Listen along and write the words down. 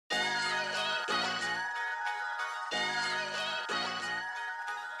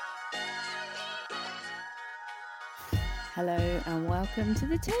Hello and welcome to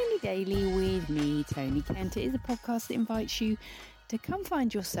the Tony Daily with me, Tony Kent. It is a podcast that invites you to come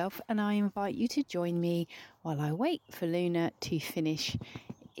find yourself, and I invite you to join me while I wait for Luna to finish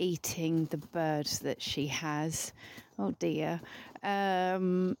eating the birds that she has. Oh dear.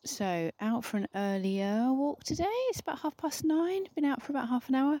 So out for an earlier walk today. It's about 9:30. Been out for about half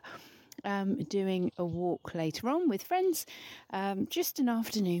an hour. Doing a walk later on with friends. Just an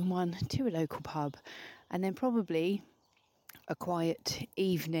afternoon one to a local pub, and then probably a quiet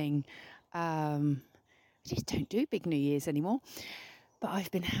evening. I just don't do big New Year's anymore, but I've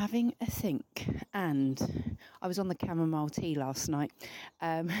been having a think, and I was on the chamomile tea last night,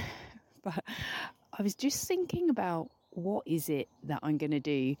 but I was just thinking about what is it that I'm going to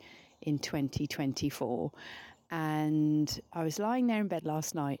do in 2024, and I was lying there in bed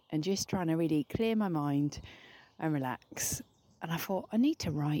last night and just trying to really clear my mind and relax, and I thought, I need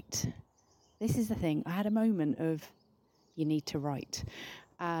to write. This is the thing. I had a moment of, you need to write.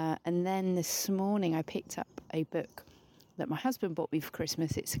 And then this morning I picked up a book that my husband bought me for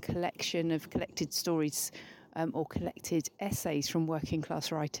Christmas. It's a collection of collected stories or collected essays from working class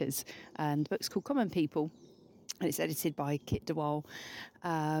writers. And the book's called Common People. And it's edited by Kit de Waal,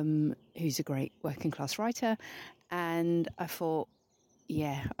 who's a great working class writer. And I thought,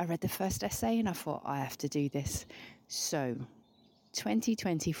 I read the first essay and I thought, I have to do this. So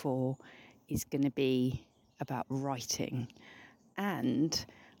 2024 is going to be about writing, and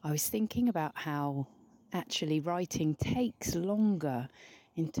I was thinking about how actually writing takes longer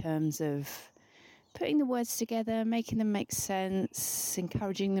in terms of putting the words together, making them make sense,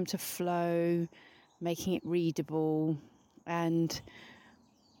 encouraging them to flow, making it readable, and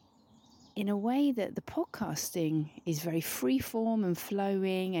in a way that the podcasting is very free form and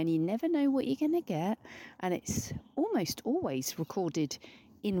flowing, and you never know what you're going to get, and it's almost always recorded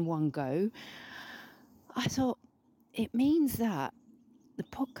in one go. I thought it means that the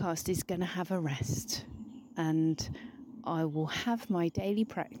podcast is going to have a rest, and I will have my daily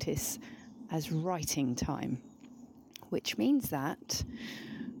practice as writing time, which means that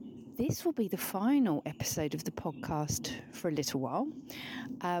this will be the final episode of the podcast for a little while.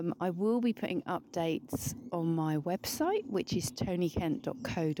 I will be putting updates on my website, which is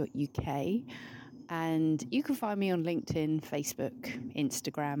tonykent.co.uk. And you can find me on LinkedIn, Facebook,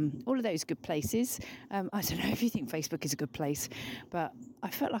 Instagram, all of those good places. I don't know if you think Facebook is a good place, but I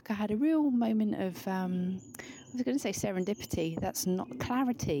felt like I had a real moment of, I was going to say serendipity. That's not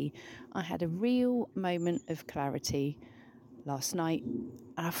clarity. I had a real moment of clarity last night. And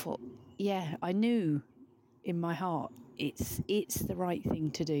I thought, I knew in my heart it's the right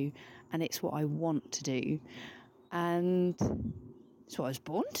thing to do, and it's what I want to do. And it's what I was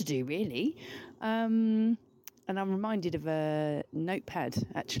born to do, really. And I'm reminded of a notepad,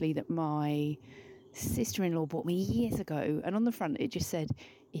 actually, that my sister-in-law bought me years ago. And on the front, it just said,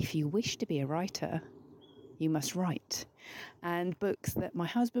 if you wish to be a writer, you must write. And books that my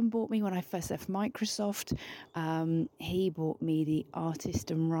husband bought me when I first left Microsoft. He bought me the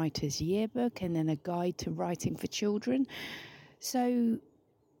Artist and Writers Yearbook, and then a guide to writing for children. So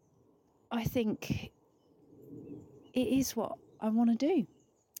I think it is what I want to do,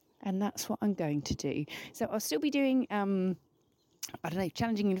 and that's what I'm going to do. So I'll still be doing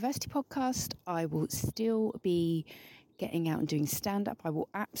Challenging University podcast. I will still be getting out and doing stand-up. I will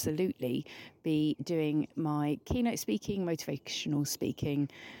absolutely be doing my keynote speaking, motivational speaking,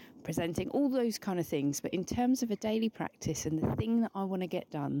 presenting, all those kind of things. But in terms of a daily practice and the thing that I want to get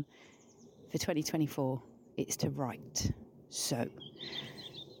done for 2024, it's to write. So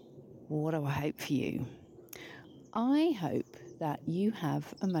what do I hope for you? I hope that you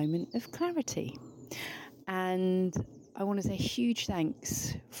have a moment of clarity. And I want to say huge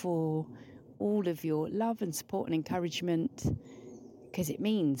thanks for all of your love and support and encouragement, because it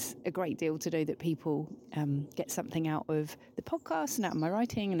means a great deal to know that people get something out of the podcast and out of my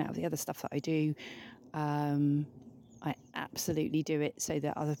writing and out of the other stuff that I do. I absolutely do it so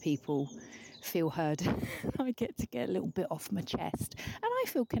that other people feel heard. I get to get a little bit off my chest, and I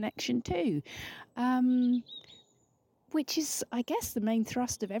feel connection too. Which is, I guess, the main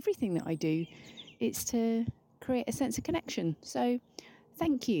thrust of everything that I do. It's to create a sense of connection. So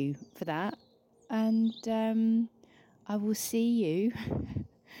thank you for that. And I will see you,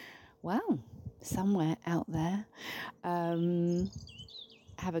 somewhere out there.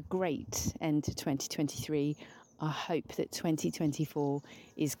 Have a great end to 2023. I hope that 2024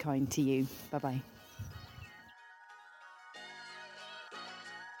 is kind to you. Bye-bye.